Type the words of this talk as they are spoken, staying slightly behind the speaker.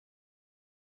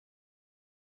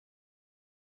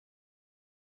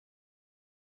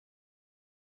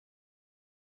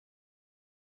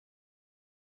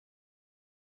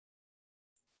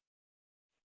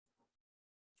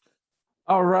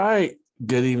All right.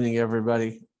 Good evening,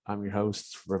 everybody. I'm your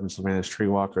host, Reverend Sylvanus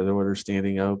Treewalker, the Order of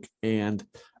Standing Oak, and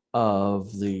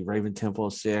of the Raven Temple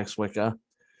of CX Wicca.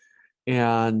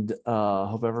 And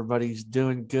hope everybody's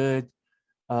doing good.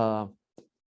 Uh,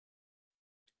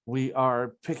 we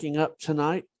are picking up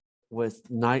tonight with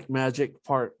Night Magic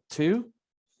Part 2.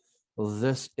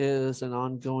 This is an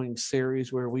ongoing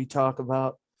series where we talk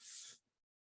about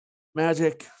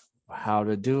magic, how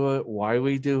to do it, why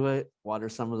we do it, what are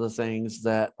some of the things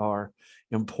that are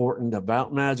important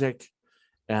about magic.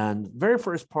 And very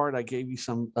first part, I gave you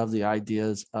some of the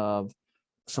ideas of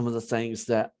some of the things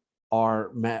that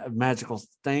are magical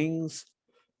things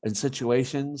and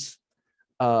situations.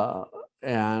 Uh,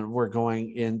 and we're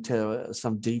going into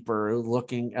some deeper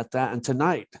looking at that. And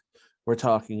tonight, we're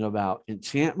talking about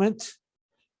enchantment,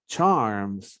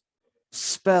 charms,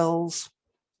 spells,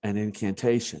 and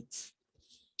incantations.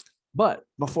 But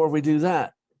before we do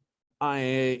that, I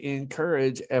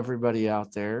encourage everybody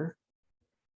out there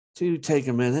to take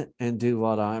a minute and do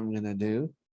what I'm going to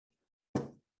do.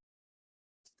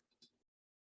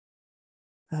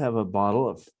 I have a bottle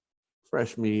of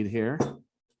fresh mead here,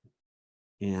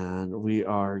 and we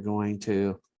are going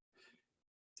to,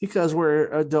 because we're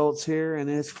adults here and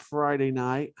it's Friday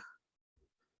night,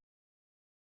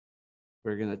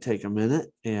 we're going to take a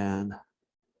minute and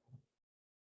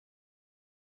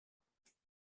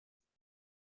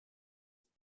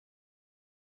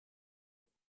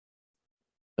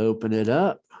open it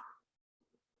up.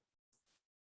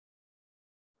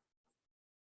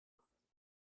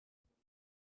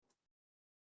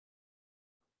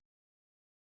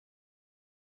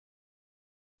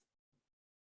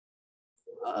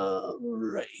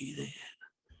 Right.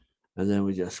 And then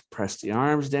we just press the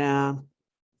arms down.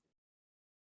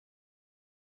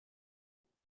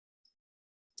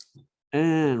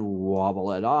 And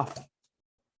wobble it off.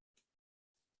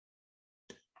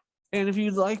 And if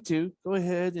you'd like to, go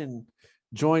ahead and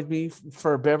join me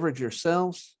for a beverage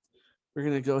yourselves. We're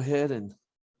going to go ahead and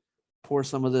pour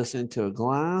some of this into a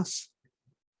glass.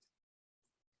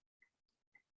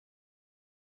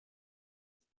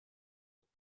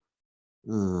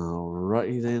 All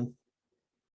righty then.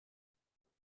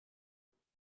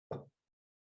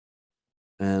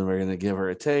 And we're going to give her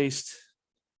a taste.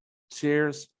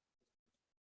 Cheers.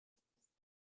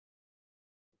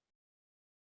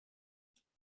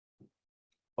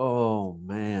 Oh,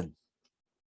 man.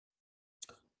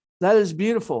 That is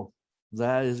beautiful.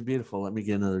 That is beautiful. Let me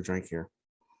get another drink here.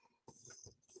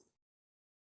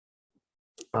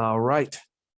 All right.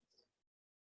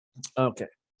 Okay.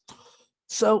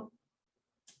 So,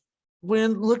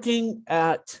 when looking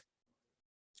at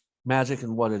magic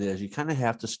and what it is, you kind of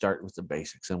have to start with the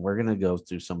basics, and we're going to go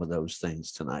through some of those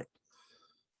things tonight.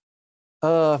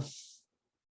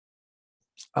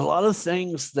 A lot of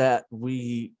things that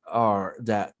we know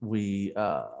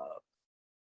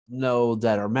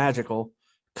that are magical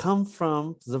come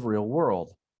from the real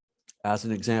world. As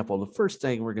an example, the first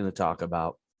thing we're going to talk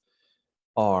about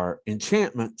are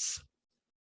enchantments.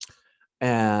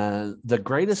 And the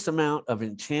greatest amount of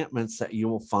enchantments that you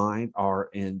will find are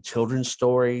in children's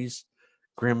stories,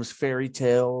 Grimm's fairy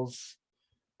tales,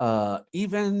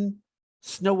 even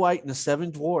Snow White and the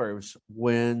Seven Dwarves,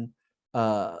 when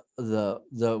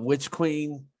the witch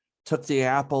queen took the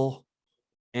apple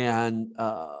and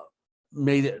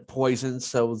made it poison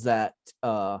so that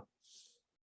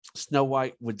Snow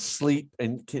White would sleep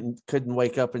and couldn't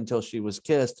wake up until she was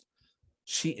kissed.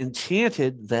 She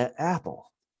enchanted that apple.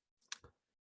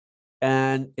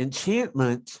 And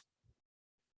enchantment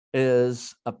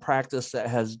is a practice that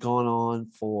has gone on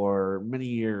for many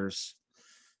years,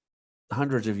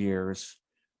 hundreds of years,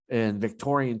 in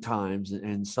Victorian times,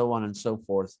 and so on and so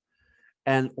forth.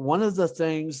 And one of the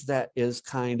things that is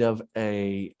kind of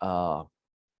a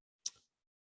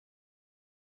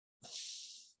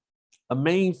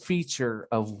main feature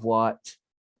of what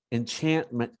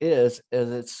enchantment is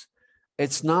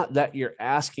it's not that you're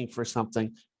asking for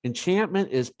something.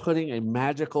 Enchantment is putting a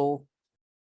magical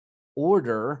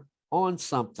order on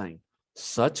something,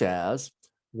 such as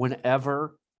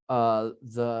whenever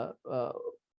the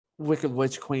Wicked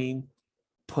Witch Queen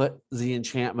put the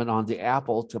enchantment on the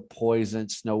apple to poison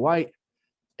Snow White,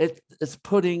 it's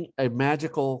putting a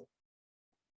magical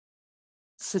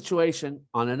situation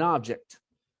on an object.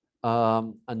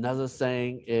 Another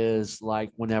thing is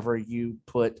like whenever you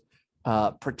put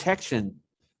protection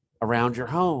around your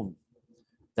home,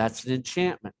 that's an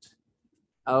enchantment.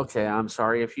 Okay, I'm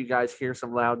sorry if you guys hear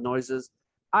some loud noises.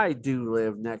 I do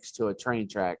live next to a train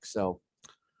track, so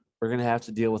we're going to have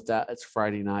to deal with that. It's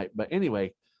Friday night. But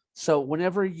anyway, so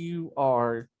whenever you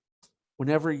are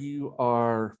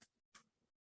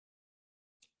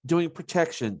doing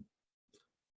protection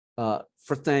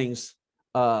for things.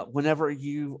 Whenever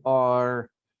you are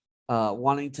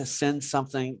wanting to send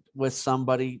something with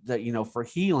somebody that, you know, for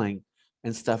healing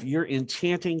and stuff, you're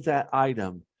enchanting that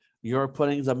item. You're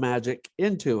putting the magic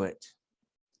into it.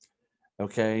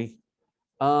 Okay.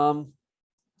 And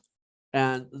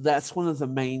that's one of the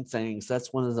main things.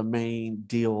 That's one of the main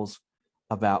deals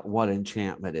about what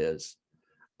enchantment is.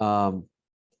 And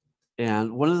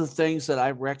one of the things that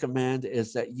I recommend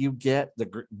is that you get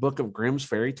the Book of Grimm's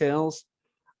Fairy Tales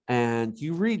and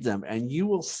you read them, and you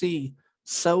will see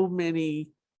so many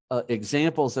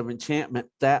examples of enchantment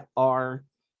that are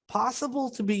possible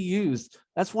to be used.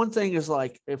 That's one thing, is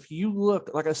like, if you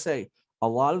look, like I say, a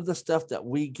lot of the stuff that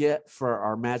we get for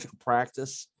our magical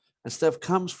practice and stuff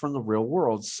comes from the real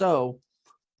world. So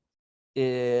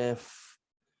if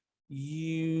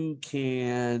you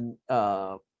can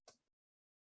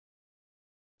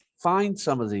find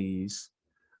some of these,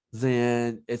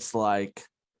 then it's like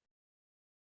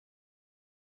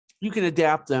you can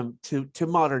adapt them to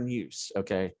modern use.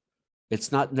 Okay.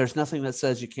 It's not, there's nothing that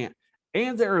says you can't.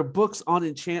 And there are books on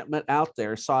enchantment out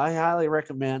there. So I highly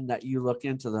recommend that you look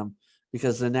into them,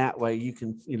 because in that way you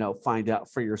can, you know, find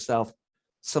out for yourself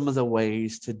some of the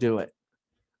ways to do it.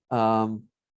 And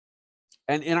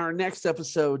in our next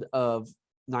episode of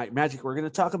Night Magic, we're going to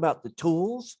talk about the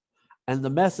tools and the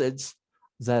methods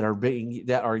that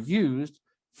are used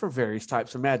for various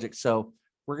types of magic. So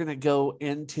we're going to go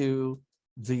into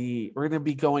we're going to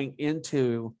be going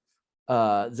into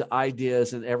the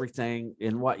ideas and everything,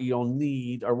 and what you'll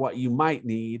need or what you might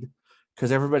need,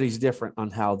 because everybody's different on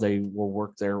how they will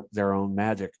work their own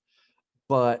magic.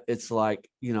 But it's like,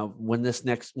 you know, when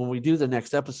we do the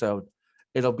next episode,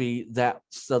 it'll be that,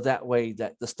 so that way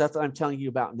that the stuff that I'm telling you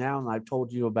about now and I've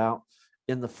told you about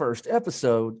in the first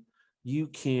episode, you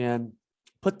can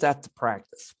put that to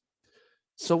practice.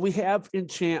 So we have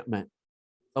enchantment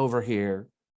over here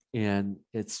in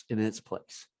its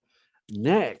place.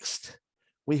 Next,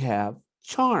 we have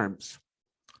charms.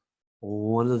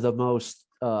 One of the most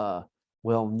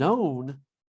well-known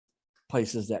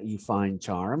places that you find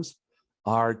charms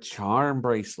are charm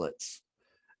bracelets.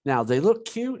 Now, they look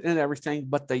cute and everything,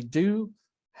 but they do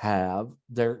have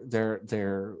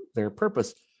their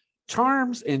purpose.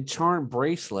 Charms and charm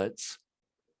bracelets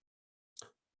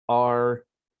are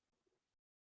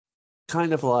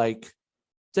kind of like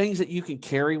things that you can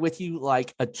carry with you.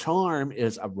 Like a charm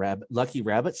is a lucky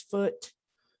rabbit's foot.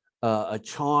 A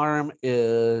charm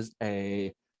is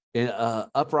a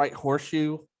upright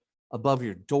horseshoe above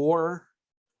your door,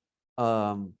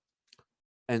 and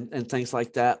things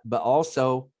like that. But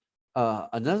also,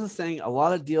 another thing, a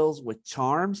lot of deals with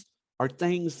charms are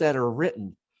things that are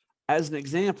written. As an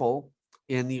example,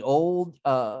 in the old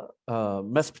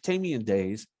Mesopotamian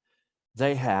days,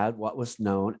 they had what was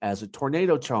known as a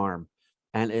tornado charm,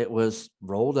 and it was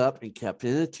rolled up and kept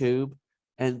in a tube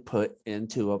and put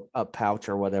into a pouch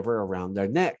or whatever around their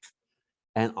neck.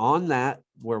 And on that,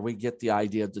 where we get the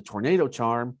idea of the tornado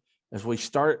charm, is we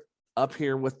start up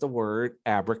here with the word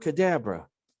abracadabra.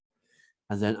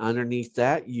 And then underneath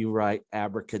that, you write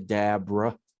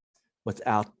abracadabra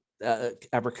without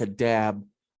abracadab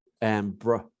and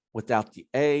bra without the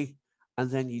A. And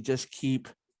then you just keep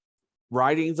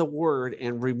writing the word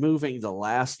and removing the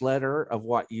last letter of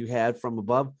what you had from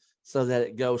above, so that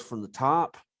it goes from the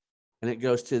top and it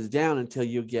goes to the down until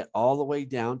you get all the way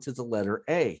down to the letter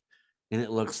A. And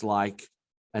it looks like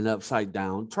an upside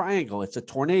down triangle. It's a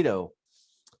tornado.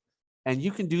 And you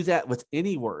can do that with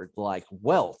any word, like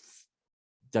wealth,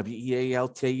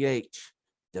 W-E-A-L-T-H,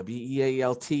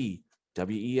 W-E-A-L-T,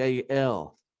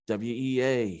 W-E-A-L,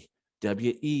 W-E-A,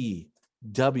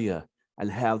 W-E-W,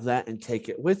 and have that and take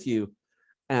it with you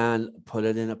and put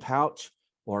it in a pouch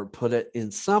or put it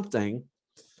in something.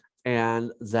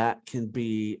 And that can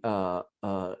be an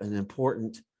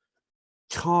important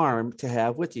charm to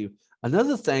have with you.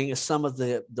 Another thing is some of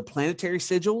the planetary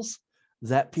sigils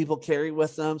that people carry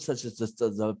with them, such as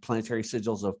the planetary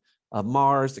sigils of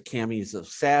Mars, the cameos of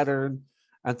Saturn,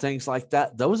 and things like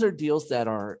that. Those are deals that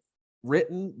are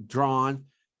written, drawn,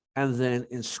 and then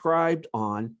inscribed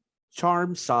on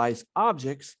charm-sized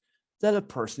objects that a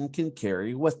person can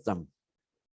carry with them.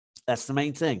 That's the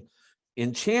main thing.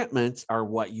 Enchantments are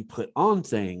what you put on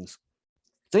things.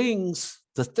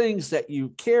 The things that you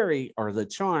carry are the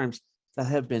charms that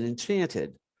have been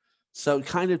enchanted. So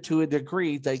kind of to a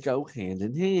degree, they go hand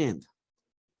in hand.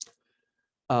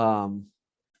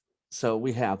 So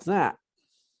we have that.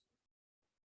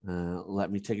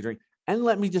 Let me take a drink. And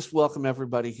let me just welcome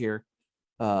everybody here.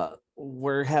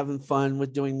 We're having fun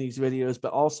with doing these videos,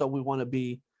 but also we want to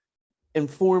be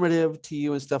informative to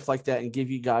you and stuff like that, and give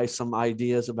you guys some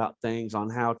ideas about things on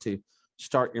how to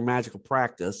start your magical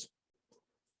practice.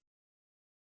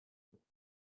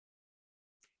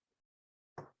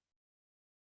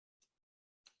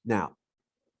 Now,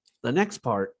 the next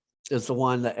part is the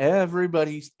one that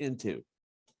everybody's into: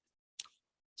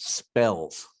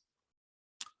 spells.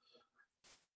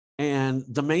 And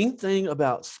the main thing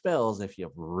about spells, if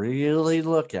you really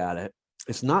look at it,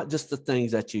 it's not just the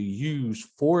things that you use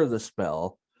for the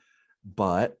spell,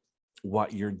 but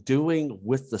what you're doing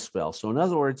with the spell. So in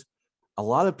other words, a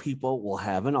lot of people will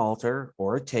have an altar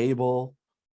or a table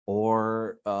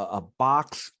or a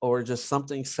box or just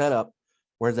something set up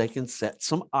where they can set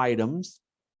some items.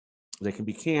 They can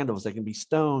be candles, they can be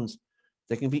stones,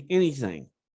 they can be anything.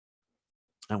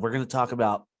 And we're going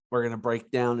to break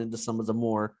down into some of the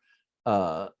more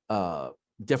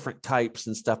different types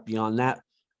and stuff beyond that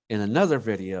in another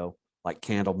video, like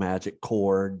candle magic,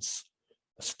 cords,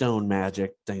 stone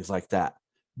magic, things like that.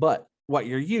 But what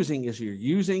you're using is you're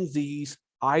using these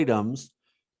items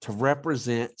to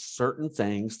represent certain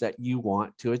things that you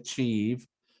want to achieve,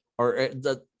 or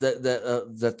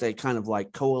that they kind of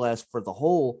like coalesce for the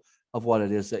whole of what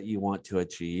it is that you want to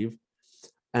achieve.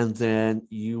 And then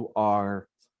you are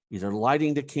either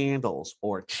lighting the candles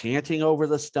or chanting over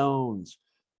the stones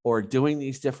or doing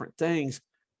these different things.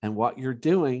 And what you're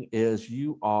doing is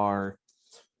you are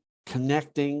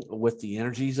connecting with the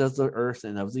energies of the earth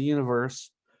and of the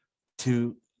universe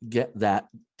to get that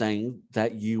thing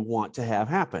that you want to have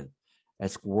happen.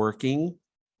 It's working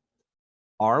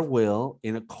our will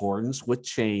in accordance with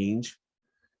change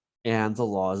and the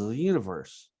laws of the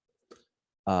universe.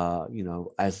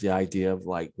 As the idea of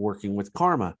like working with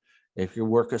karma. If you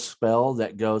work a spell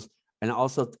that goes, and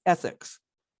also ethics,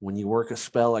 when you work a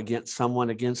spell against someone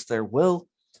against their will,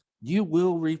 you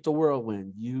will reap the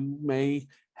whirlwind. You may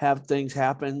have things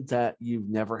happen that you've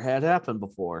never had happen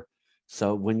before.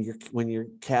 So when you're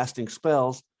casting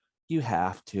spells, you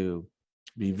have to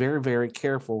be very, very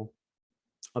careful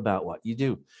about what you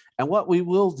do. And what we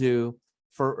will do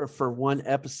for one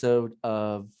episode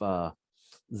of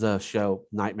the show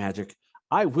Night Magic,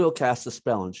 I will cast a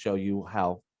spell and show you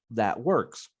how that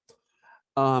works.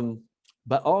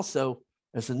 But also,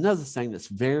 there's another thing that's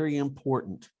very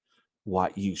important: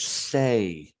 what you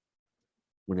say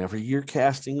whenever you're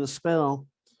casting a spell.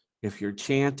 If you're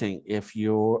chanting, if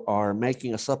you are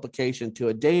making a supplication to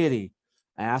a deity,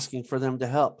 asking for them to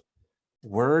help,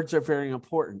 words are very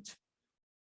important.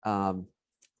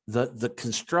 The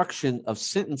construction of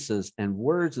sentences and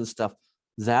words and stuff,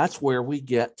 that's where we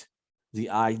get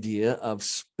the idea of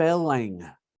spelling.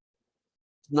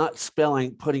 Not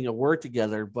spelling, putting a word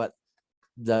together, but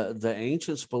the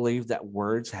ancients believed that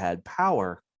words had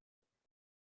power.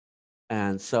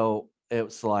 And so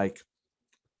it's like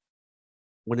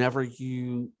whenever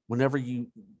you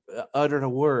uttered a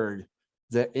word,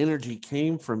 the energy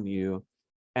came from you,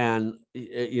 and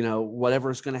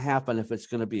whatever's going to happen, if it's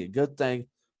going to be a good thing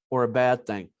or a bad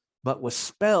thing. But with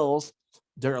spells,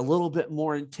 they're a little bit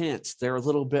more intense. They're a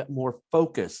little bit more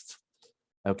focused.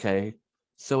 Okay.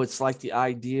 So it's like the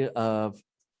idea of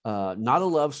not a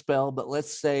love spell, but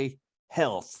let's say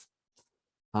health.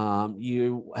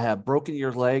 You have broken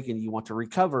your leg and you want to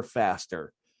recover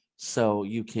faster. So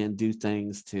you can do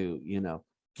things to,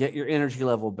 get your energy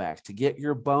level back, to get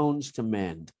your bones to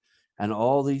mend, and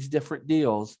all these different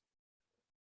deals.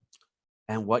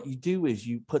 And what you do is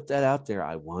you put that out there.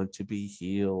 I want to be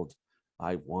healed.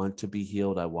 I want to be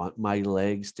healed. I want my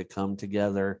legs to come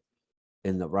together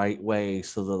in the right way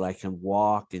so that I can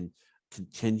walk and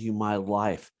continue my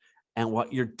life. And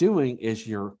what you're doing is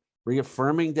you're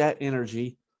reaffirming that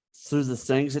energy through the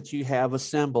things that you have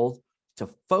assembled to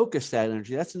focus that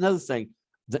energy. That's another thing.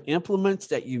 The implements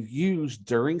that you use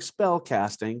during spell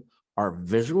casting are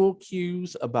visual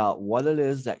cues about what it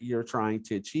is that you're trying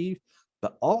to achieve,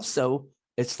 but also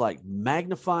it's like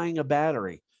magnifying a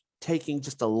battery, taking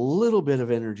just a little bit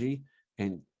of energy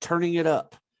and turning it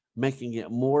up, making it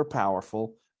more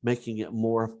powerful, making it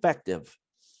more effective.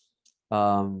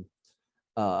 That's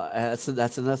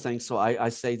another thing. So I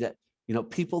say that,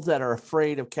 people that are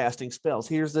afraid of casting spells,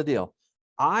 here's the deal.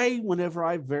 Whenever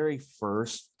I very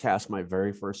first cast my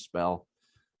very first spell,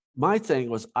 my thing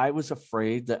was I was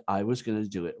afraid that I was going to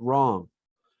do it wrong.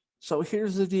 So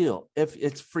here's the deal. If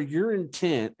it's for your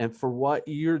intent and for what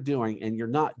you're doing and you're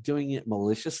not doing it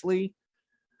maliciously,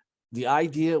 the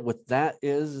idea with that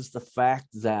is the fact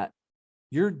that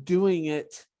you're doing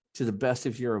it to the best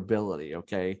of your ability.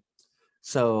 Okay.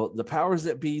 So the powers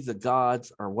that be, the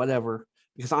gods or whatever,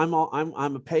 because I'm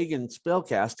a pagan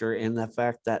spellcaster, in the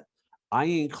fact that I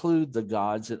include the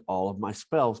gods in all of my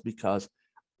spells, because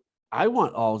I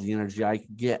want all the energy I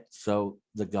can get. So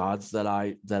the gods that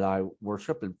I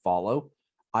worship and follow,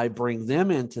 I bring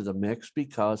them into the mix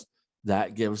because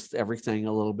that gives everything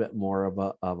a little bit more of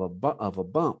a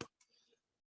bump.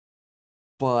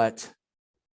 But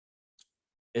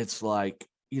it's like,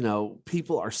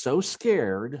 people are so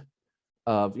scared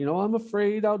of, I'm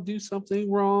afraid I'll do something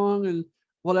wrong and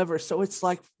whatever. So it's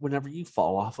like whenever you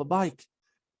fall off a bike,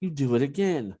 you do it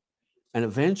again. And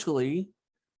eventually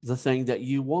the thing that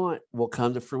you want will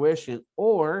come to fruition.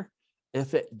 Or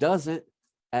if it doesn't,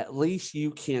 at least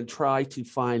you can try to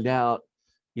find out,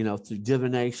 through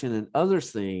divination and other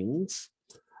things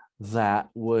that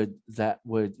would,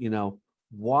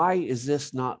 why is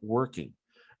this not working?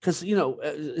 Because,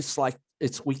 it's like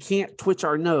we can't twitch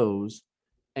our nose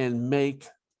and make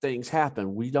things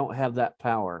happen. We don't have that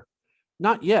power.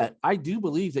 Not yet. I do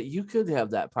believe that you could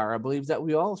have that power. I believe that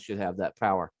we all should have that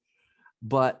power.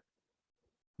 But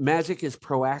magic is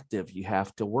proactive. You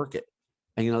have to work it.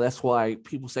 And, that's why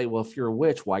people say, well, if you're a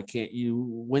witch, why can't you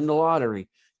win the lottery?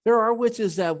 There are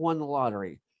witches that have won the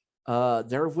lottery.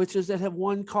 There are witches that have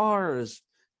won cars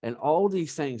and all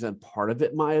these things. And part of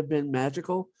it might have been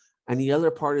magical. And the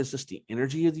other part is just the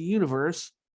energy of the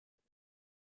universe,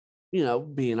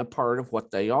 being a part of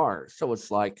what they are. So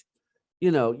it's like,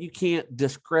 you can't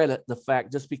discredit the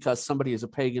fact just because somebody is a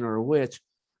pagan or a witch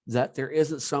that there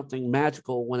isn't something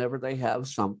magical whenever they have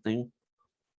something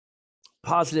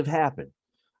positive happen.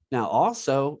 Now,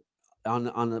 also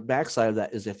on the backside of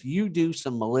that is if you do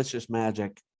some malicious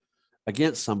magic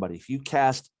against somebody, if you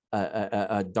cast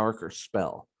a darker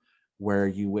spell where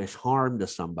you wish harm to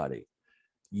somebody,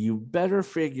 you better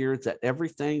figure that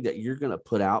everything that you're going to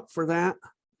put out for that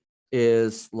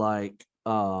is like,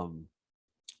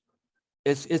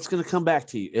 it's going to come back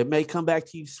to you. It may come back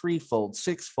to you threefold,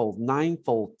 sixfold,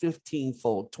 ninefold,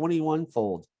 15-fold,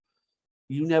 21-fold.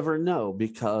 You never know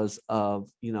because of,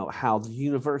 how the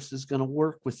universe is going to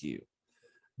work with you.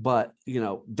 But,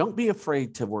 don't be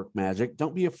afraid to work magic.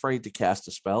 Don't be afraid to cast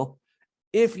a spell.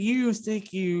 If you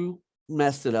think you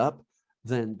messed it up,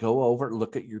 then go over,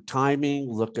 look at your timing,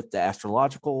 look at the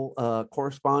astrological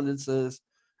correspondences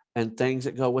and things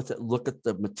that go with it. Look at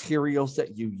the materials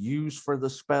that you use for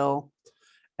the spell.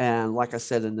 And like I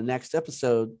said, in the next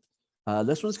episode,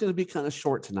 this one's going to be kind of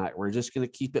short tonight. We're just going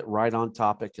to keep it right on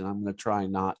topic, and I'm going to try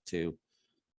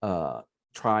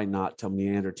not to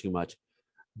meander too much.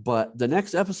 But the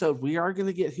next episode, we are going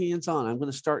to get hands-on. I'm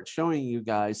going to start showing you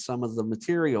guys some of the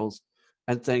materials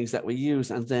and things that we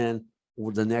use. And then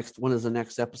the next one of the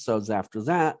next episodes after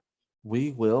that,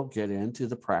 we will get into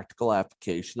the practical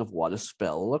application of what a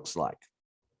spell looks like.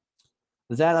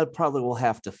 That I probably will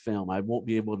have to film. I won't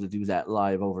be able to do that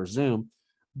live over Zoom,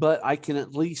 but I can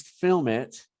at least film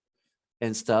it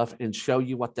and stuff and show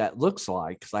you what that looks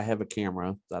like because I have a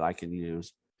camera that I can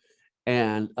use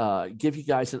and give you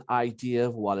guys an idea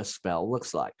of what a spell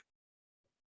looks like.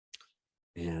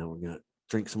 And we're going to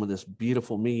drink some of this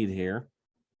beautiful mead here.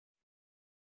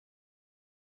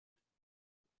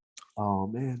 Oh,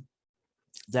 man.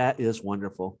 That is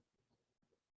wonderful.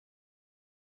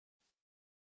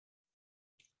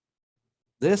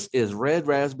 This is red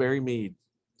raspberry mead.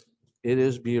 It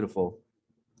is beautiful.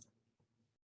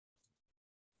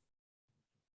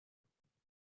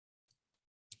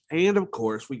 And of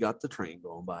course, we got the train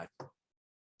going by.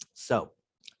 So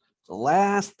the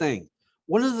last thing,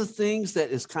 one of the things that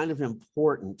is kind of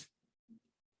important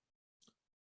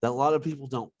that a lot of people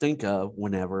don't think of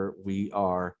whenever we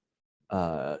are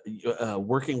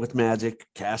working with magic,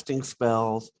 casting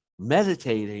spells,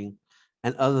 meditating,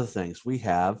 and other things, we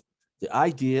have the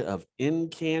idea of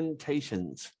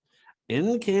incantations.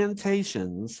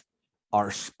 Incantations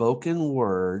are spoken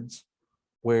words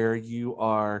where you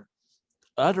are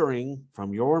uttering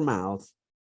from your mouth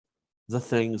the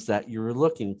things that you're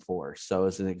looking for. So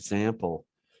as an example,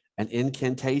 an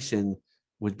incantation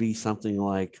would be something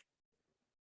like,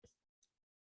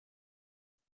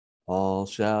 all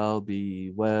shall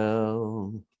be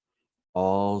well,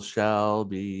 all shall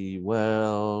be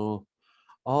well,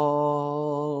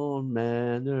 all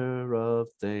manner of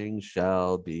things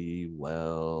shall be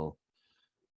well,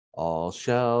 all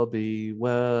shall be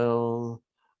well,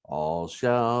 all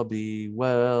shall be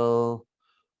well,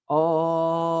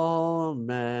 all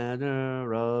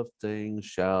manner of things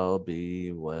shall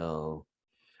be well.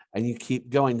 And you keep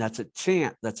going. That's a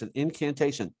chant. That's an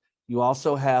incantation. You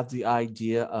also have the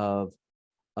idea of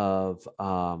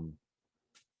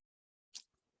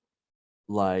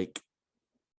like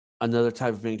another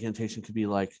type of incantation could be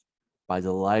like, by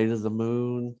the light of the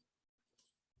moon,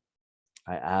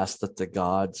 I ask that the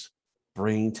gods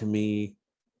bring to me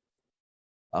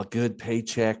a good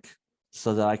paycheck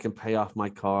so that I can pay off my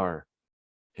car.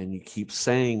 And you keep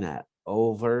saying that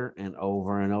over and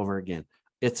over and over again.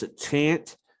 It's a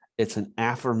chant, it's an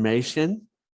affirmation,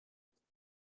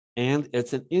 and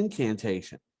it's an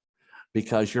incantation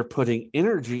because you're putting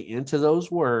energy into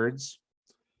those words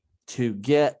to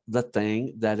get the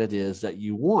thing that it is that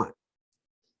you want.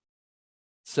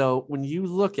 So when you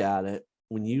look at it,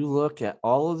 when you look at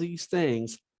all of these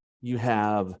things, you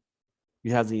have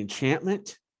the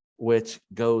enchantment, which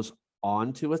goes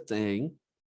onto a thing.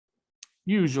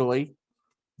 Usually,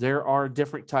 there are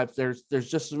different types. There's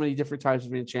just as many different types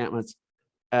of enchantments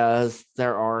as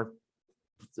there are,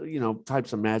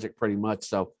 types of magic, pretty much.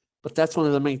 So, but that's one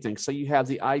of the main things. So you have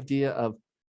the idea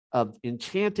of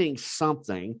enchanting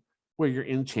something where you're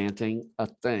enchanting a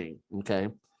thing. Okay.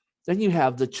 Then you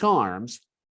have the charms,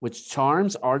 which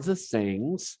charms are the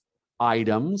things,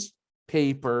 items,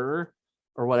 paper,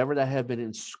 or whatever that have been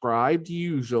inscribed.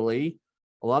 Usually,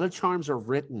 a lot of charms are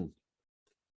written.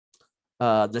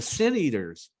 The sin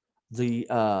eaters, the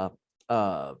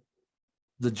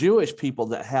Jewish people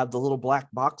that have the little black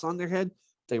box on their head,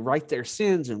 they write their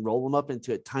sins and roll them up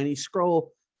into a tiny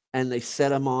scroll, and they set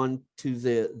them on to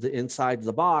the inside of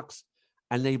the box,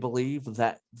 and they believe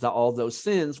that all those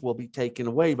sins will be taken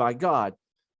away by God.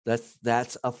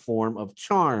 That's a form of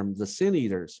charm, the sin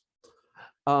eaters.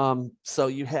 So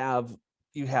you have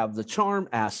the charm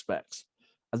aspects.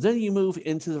 And then you move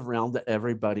into the realm that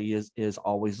everybody is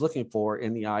always looking for,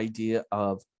 in the idea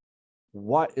of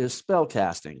what is spell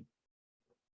casting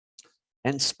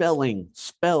and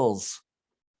spells.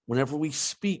 Whenever we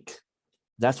speak,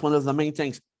 that's one of the main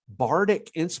things.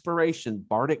 Bardic inspiration,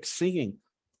 bardic singing,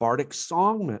 bardic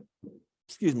song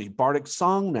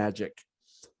magic.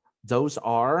 Those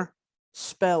are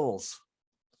spells.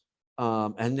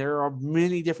 And there are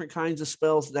many different kinds of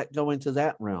spells that go into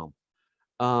that realm.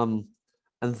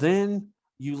 And then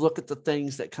you look at the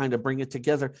things that kind of bring it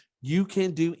together. You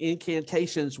can do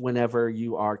incantations whenever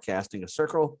you are casting a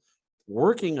circle,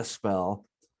 working a spell,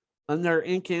 and there are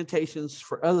incantations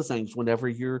for other things whenever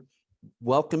you're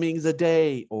welcoming the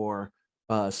day or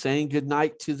saying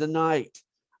goodnight to the night,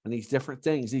 and these different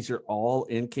things. These are all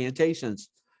incantations.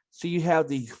 So you have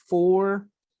the 4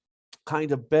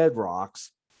 kind of bedrocks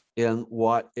in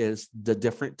what is the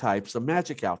different types of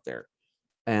magic out there.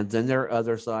 And then there are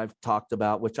others that I've talked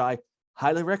about, which I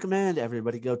highly recommend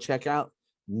everybody go check out.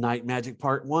 Night Magic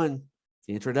Part 1,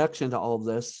 the introduction to all of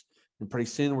this. And pretty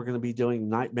soon we're going to be doing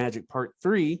Night Magic Part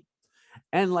 3.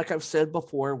 And like I've said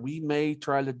before, we may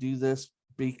try to do this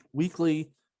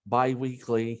weekly,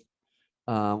 bi-weekly,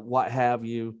 what have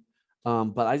you.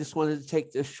 But I just wanted to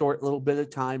take this short little bit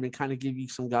of time and kind of give you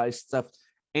some guys stuff.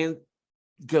 And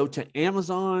go to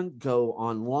Amazon, go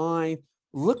online,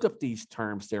 look up these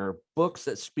terms. There are books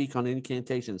that speak on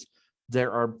incantations.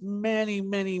 There are many,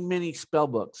 many, many spell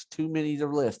books, too many to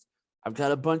list. I've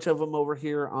got a bunch of them over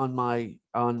here in my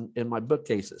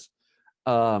bookcases.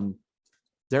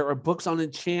 There are books on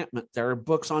enchantment. There are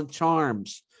books on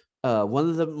charms.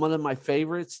 One of my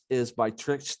favorites is by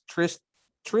Trish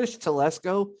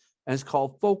Telesco, and it's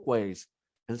called Folkways.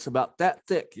 And it's about that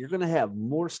thick. You're going to have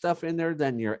more stuff in there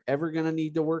than you're ever going to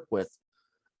need to work with.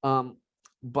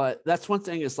 But that's one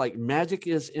thing, is like magic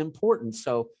is important.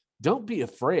 So don't be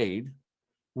afraid.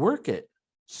 Work it.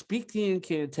 Speak the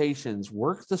incantations,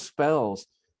 work the spells,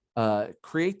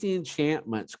 create the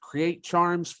enchantments, create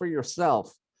charms for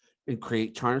yourself, and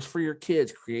create charms for your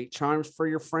kids, create charms for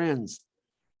your friends.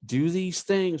 Do these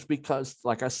things because,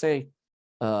 like I say,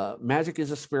 magic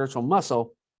is a spiritual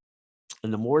muscle.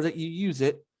 And the more that you use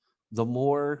it, the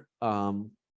more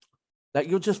that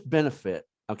you'll just benefit.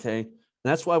 Okay. And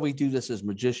that's why we do this as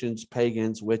magicians,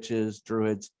 pagans, witches,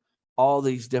 druids, all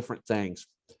these different things.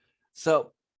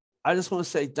 So I just want to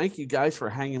say thank you guys for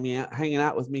hanging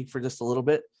out with me for just a little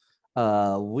bit.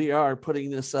 We are putting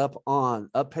this up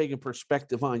on A Pagan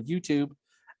Perspective on YouTube.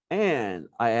 And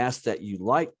I ask that you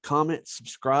like, comment,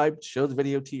 subscribe, show the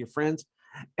video to your friends.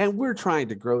 And we're trying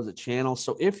to grow the channel.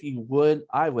 So if you would,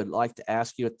 I would like to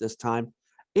ask you at this time,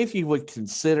 if you would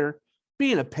consider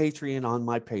being a Patreon on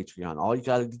my Patreon. All you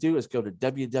got to do is go to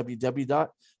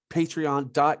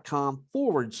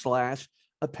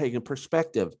www.patreon.com/A Pagan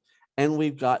Perspective. And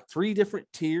we've got 3 different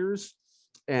tiers.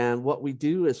 And what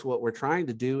we're trying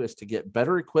to do is to get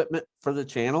better equipment for the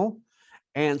channel.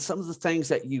 And some of the things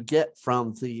that you get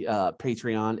from the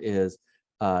Patreon is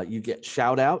you get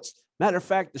shout outs. Matter of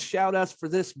fact, the shout outs for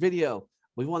this video,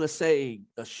 we want to say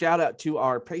a shout out to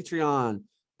our Patreon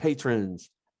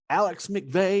patrons, Alex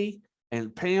McVeigh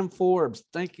and Pam Forbes.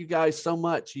 Thank you guys so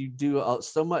much. You do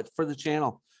so much for the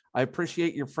channel. I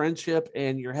appreciate your friendship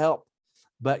and your help.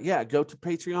 But yeah, go to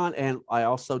Patreon. And I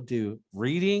also do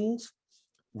readings.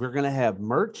 We're going to have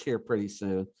merch here pretty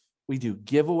soon. We do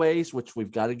giveaways, which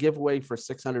we've got a giveaway for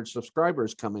 600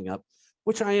 subscribers coming up,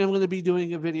 which I am going to be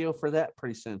doing a video for that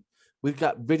pretty soon. We've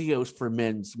got videos for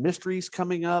men's mysteries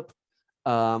coming up.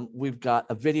 We've got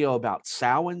a video about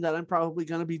Samhain that I'm probably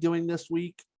going to be doing this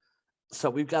week. So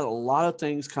we've got a lot of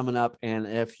things coming up. And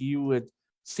if you would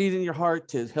see it in your heart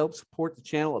to help support the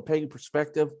channel, A Pagan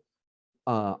Perspective,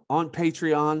 on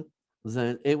Patreon,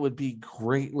 then it would be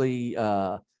greatly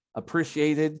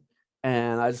appreciated.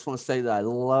 And I just want to say that I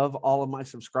love all of my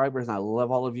subscribers, and I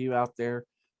love all of you out there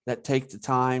that take the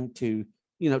time to,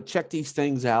 check these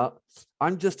things out.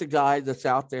 I'm just a guy that's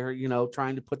out there,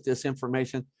 trying to put this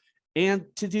information and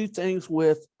to do things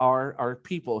with our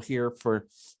people here for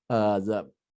the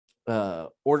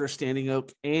Order Standing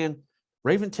Oak and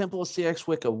Raven Temple of CX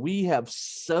Wicca. We have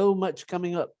so much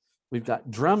coming up. We've got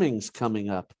drummings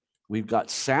coming up. We've got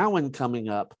Samhain coming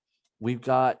up. We've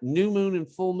got new moon and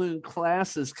full moon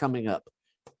classes coming up.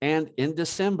 And in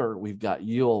December, we've got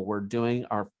Yule. We're doing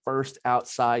our first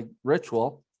outside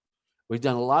ritual. We've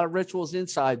done a lot of rituals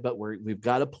inside, but we've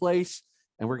got a place,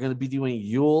 and we're going to be doing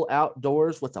Yule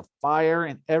outdoors with a fire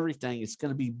and everything. It's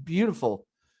going to be beautiful.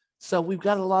 So we've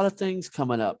got a lot of things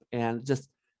coming up, and just,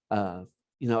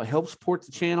 help support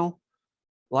the channel.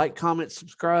 Like, comment,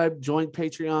 subscribe, join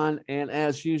Patreon. And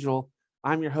as usual,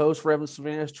 I'm your host, Reverend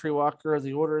Sylvanus Treewalker of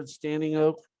the Order of Standing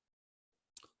Oak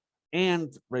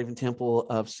and Raven Temple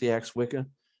of CX Wicca.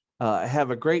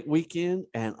 Have a great weekend,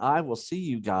 and I will see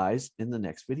you guys in the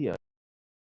next video.